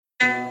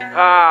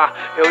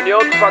Reunião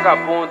do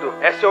Vagabundo,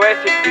 SOS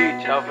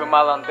Swit, Salve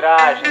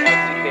malandragem,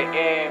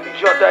 ICETM,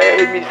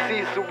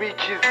 JRMC,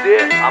 Swit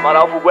Z,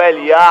 Amaral, Vulgo,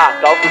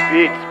 Salve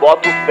Beats,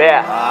 bota o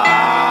pé.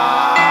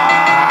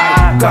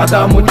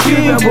 Cada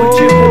motivo é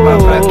motivo pra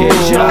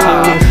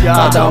fraquejar.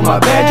 Cada uma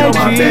bad é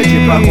uma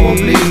bad pra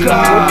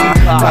complicar.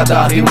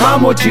 Cada rima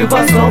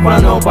motivação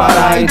pra não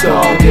parar.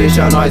 Então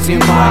deixa nós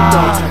rimar,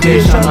 então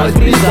deixa nós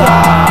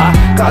brisar.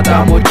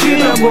 Cada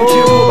motivo é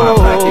motivo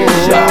pra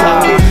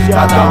fraquejar.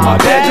 Cada uma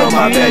bad é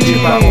uma bad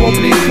pra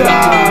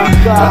complicar.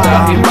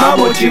 Cada rima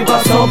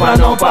motivação pra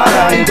não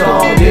parar.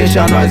 Então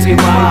deixa nós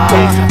rimar,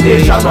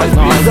 deixa nós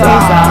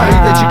brisar.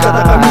 Ainda de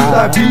cada caminho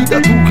da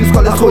vida, tu que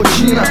escolhe as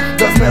rotinas.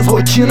 Das minhas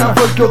rotinas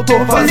foi o que eu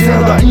tô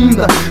fazendo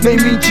ainda. Nem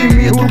me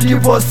intimido que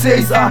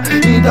vocês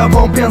ainda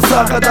vão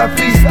pensar. Cada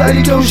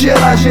freestyle que eu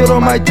gerar gerou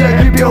mais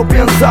track pra eu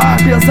pensar.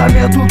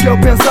 Pensamento que eu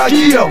pensar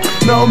que eu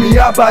não me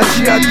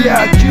abati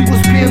até aqui.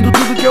 Cuspindo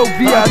tudo que eu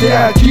vi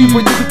até aqui.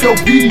 Foi tudo que eu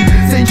vi,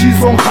 sem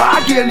desonrar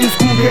aqueles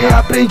com quem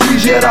aprendi.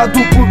 Gerado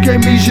por quem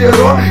me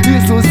gerou,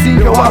 isso sim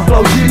que eu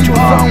aplaudi,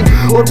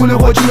 tiozão. Orgulho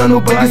rotina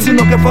no banco, se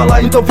não quer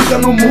falar então fica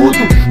no mudo.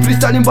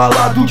 Freestyle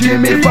embalado que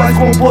me faz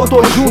compor,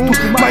 tô junto.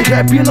 Mas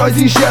rap nós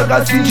enxerga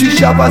assim de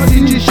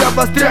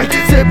chavas track.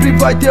 Sempre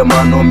vai ter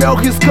mano mel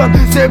riscando,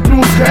 sempre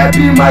uns rap.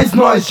 Mas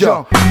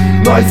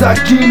nós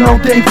aqui não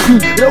tem fim.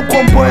 Eu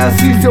componho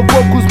assim, se eu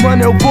vou com os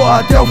mano eu vou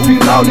até o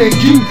final,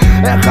 neguinho.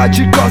 É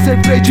radical,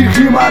 sem freio de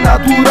rima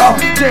natural.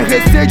 Sem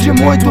receio de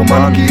muito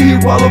mano que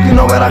igualou que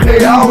não era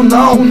real.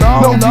 Não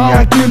vim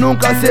aqui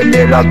nunca ser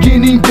melhor que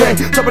ninguém.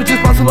 Só pra te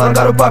espaço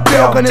largar o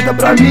papel, caneta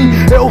pra mim.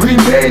 Eu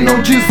rimei,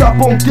 não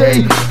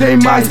desapontei. Tem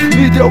mais,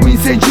 me deu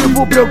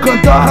incentivo pra eu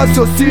cantar.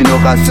 Raciocínio,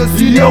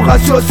 eu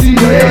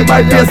raciocinei.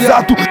 Mais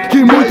pesado que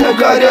muito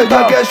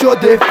careta que achou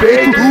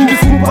defeito.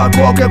 Desculpa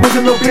qualquer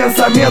coisa, meu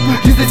pensamento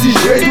diz desse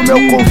jeito.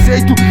 Meu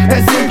conceito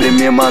é sempre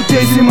me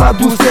manter em cima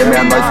do semi.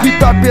 É nós que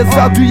tá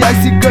pesado e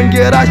esse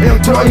cangueiragem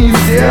entrou em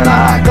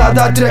cena.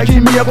 Cada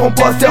track minha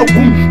composta é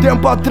algum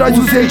tempo atrás.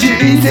 Usei de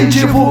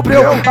incentivo pra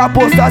eu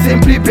apostar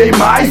sempre bem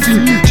mais.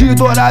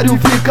 De horário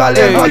fica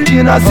lento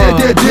aqui na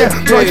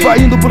CDD. Nós vai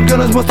indo porque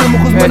nós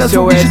mostramos com os manos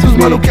o bicho dos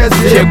mano quer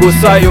dizer. Chego,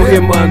 saio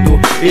rimando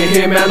e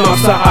rima é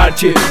nossa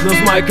arte. Nos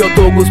mic eu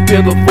tô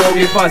cuspindo fogo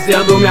e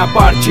fazendo minha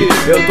parte.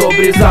 Eu tô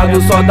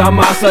brisado, só da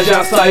massa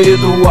já saí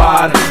do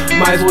ar.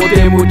 Mas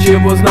tem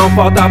motivos, não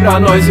falta pra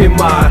nós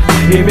rimar.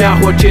 E minha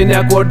rotina é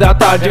acordar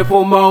tarde,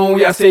 fumar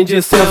e acende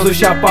incenso.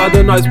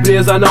 Chapado nós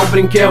brisa, não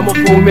brinquemos,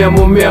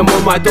 fumemos mesmo.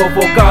 Mas tô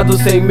focado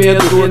sem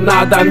medo,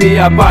 nada me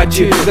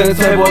abate.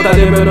 Dança revoltada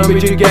é meu nome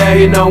de guerra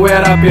e não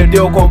era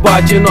perder o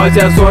combate. Nós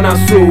é Zona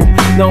Sul,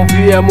 não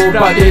viemos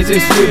pra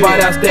desistir.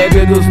 Várias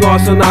tags dos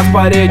nossos nas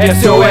paredes,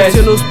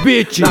 SOS nos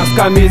beats, nas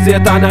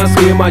camisetas, nas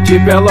rimas de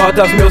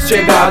Pelotas, meus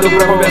chegados.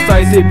 Pra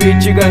conversar esse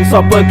beat, ganho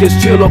só punk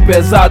estilo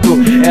pesado.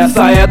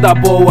 Essa é da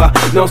boa,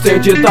 não sei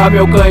onde tá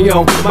meu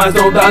canhão, mas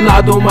não dá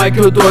nada o mic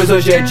o 2.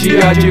 Hoje é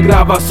dia de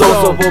gravação,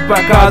 só vou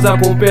pra casa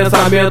com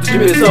pensamento de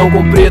missão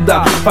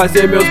cumprida.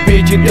 Fazer meus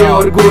beats, ter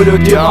orgulho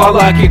de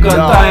falar que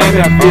cantar é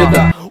minha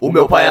vida. O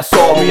meu pai é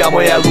sol, minha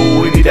mãe é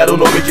lua e me deram o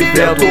nome de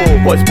vento.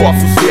 Pois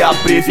posso ser a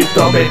brisa e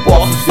também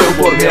posso ser o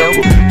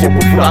tormento.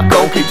 Tipo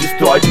furacão que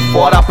destrói de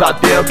fora pra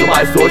dentro.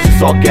 Mas hoje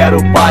só quero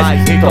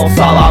paz, então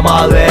salam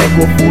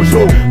aleikum.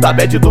 Fujo da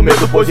bad do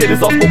medo, pois eles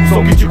aos poucos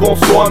são que te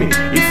consomem.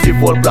 E se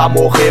for pra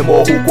morrer,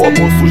 morro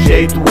como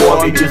sujeito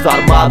homem.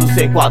 Desarmado,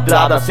 sem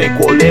quadrada, sem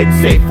colete,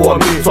 sem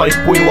fome. Só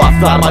empunho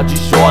as armas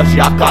de Jorge,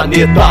 a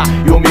caneta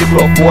e o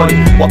microfone.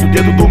 Boto o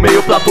dedo do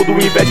meio pra todo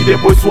o inveja e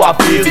depois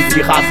suavizo. E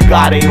se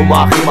rasgarem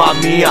uma rima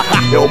minha,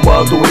 eu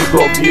mando um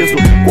improviso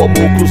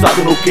como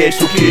cruzado no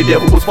queixo que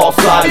derruba os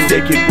falsários.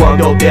 Sei que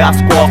quando eu der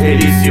as costas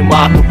eles se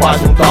matam pra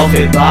juntar os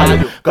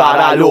retalhos.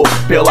 Caralho,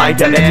 pela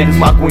internet eles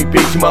marcam o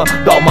impeachment.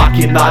 Dá o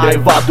maquinário, eu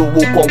invado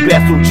o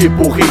congresso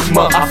tipo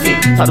Hitman. Assim,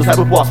 sai do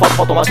cérebro pro asfalto,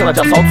 falta uma cena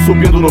de assalto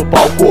subindo no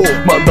palco.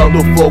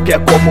 Mandando flow que é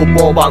como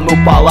bomba no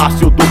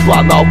palácio do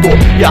Planalto.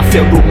 E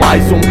acendo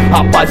mais um,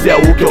 rapaz é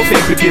o que eu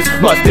sempre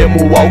quis. Nós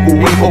temos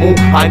algo em comum,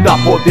 ainda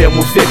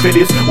podemos ser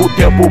felizes. O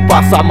tempo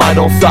passa mas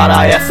não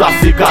sara essa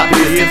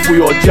cicatriz.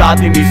 Fui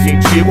odiado e me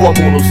senti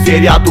como no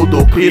seriado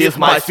do Chris.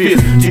 Mas fiz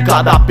de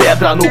cada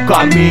pedra no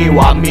caminho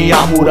a minha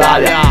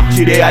muralha.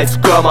 Tirei a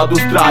escama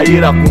dos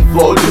traíra com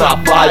flow de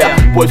navalha.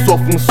 Pois sou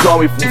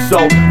função e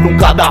função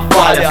nunca dá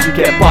falha. Se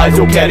quer paz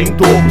eu quero em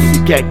dobro,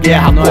 se quer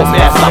guerra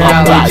começa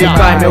na praia.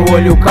 Cai, meu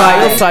olho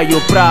cai, eu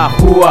saio pra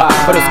rua.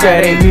 Vários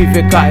querem me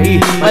ver cair,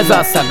 mas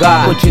a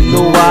saga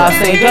continua.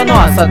 Acende a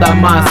nossa da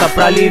massa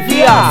pra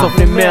aliviar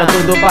sofrimento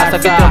do passa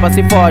que trampa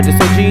se fode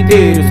seu dia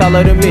inteiro.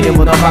 Salário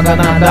mínimo não paga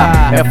nada,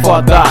 é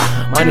foda.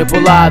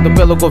 Manipulado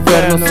pelo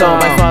governo são,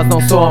 mas nós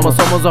não somos.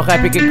 Somos o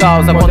rap que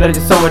causa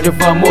contradição onde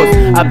vamos.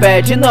 A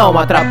bad não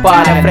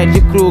atrapalha, Fred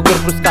Krueger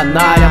pros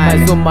canalha.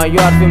 Mas o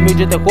maior filme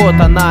de terror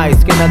tá na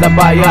esquina da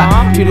baia.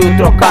 Tiro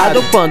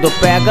trocado quando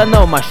pega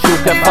não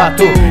machuca, é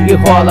fato. E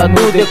rola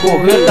no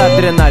decorrer da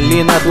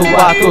adrenalina do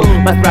ato.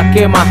 Mas pra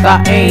que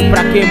matar, hein?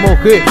 Pra que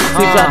morrer?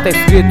 Se já tá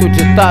escrito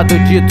ditado,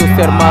 dito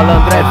ser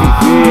malandro é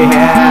viver.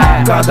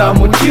 Cada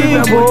motivo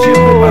é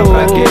motivo pra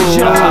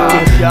fraquejar.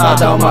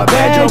 Cada uma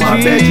bad é uma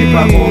bad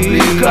pra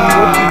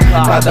complicar.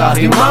 Cada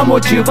rima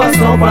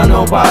motivação pra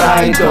não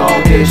parar. Então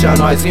deixa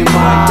nós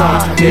rimar,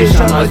 então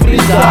deixa nós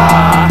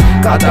brisar.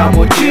 Cada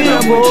motivo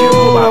é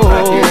motivo pra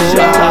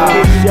fraquejar.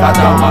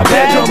 Cada uma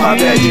bad é uma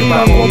bad pra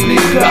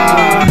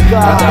complicar.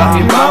 Cada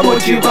rima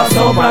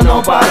motivação pra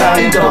não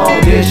parar. Então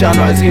deixa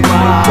nós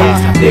rimar,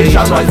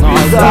 deixa nós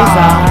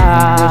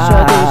brisar.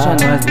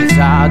 Deixa nós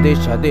brisar,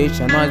 deixa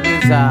nós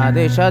brisar,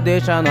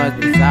 deixa nós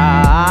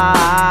brisar.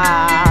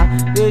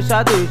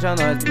 Deixa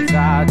nós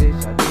brisar,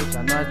 deixa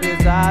nós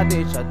brisar,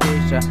 deixa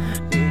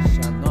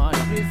nós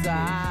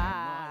brisar.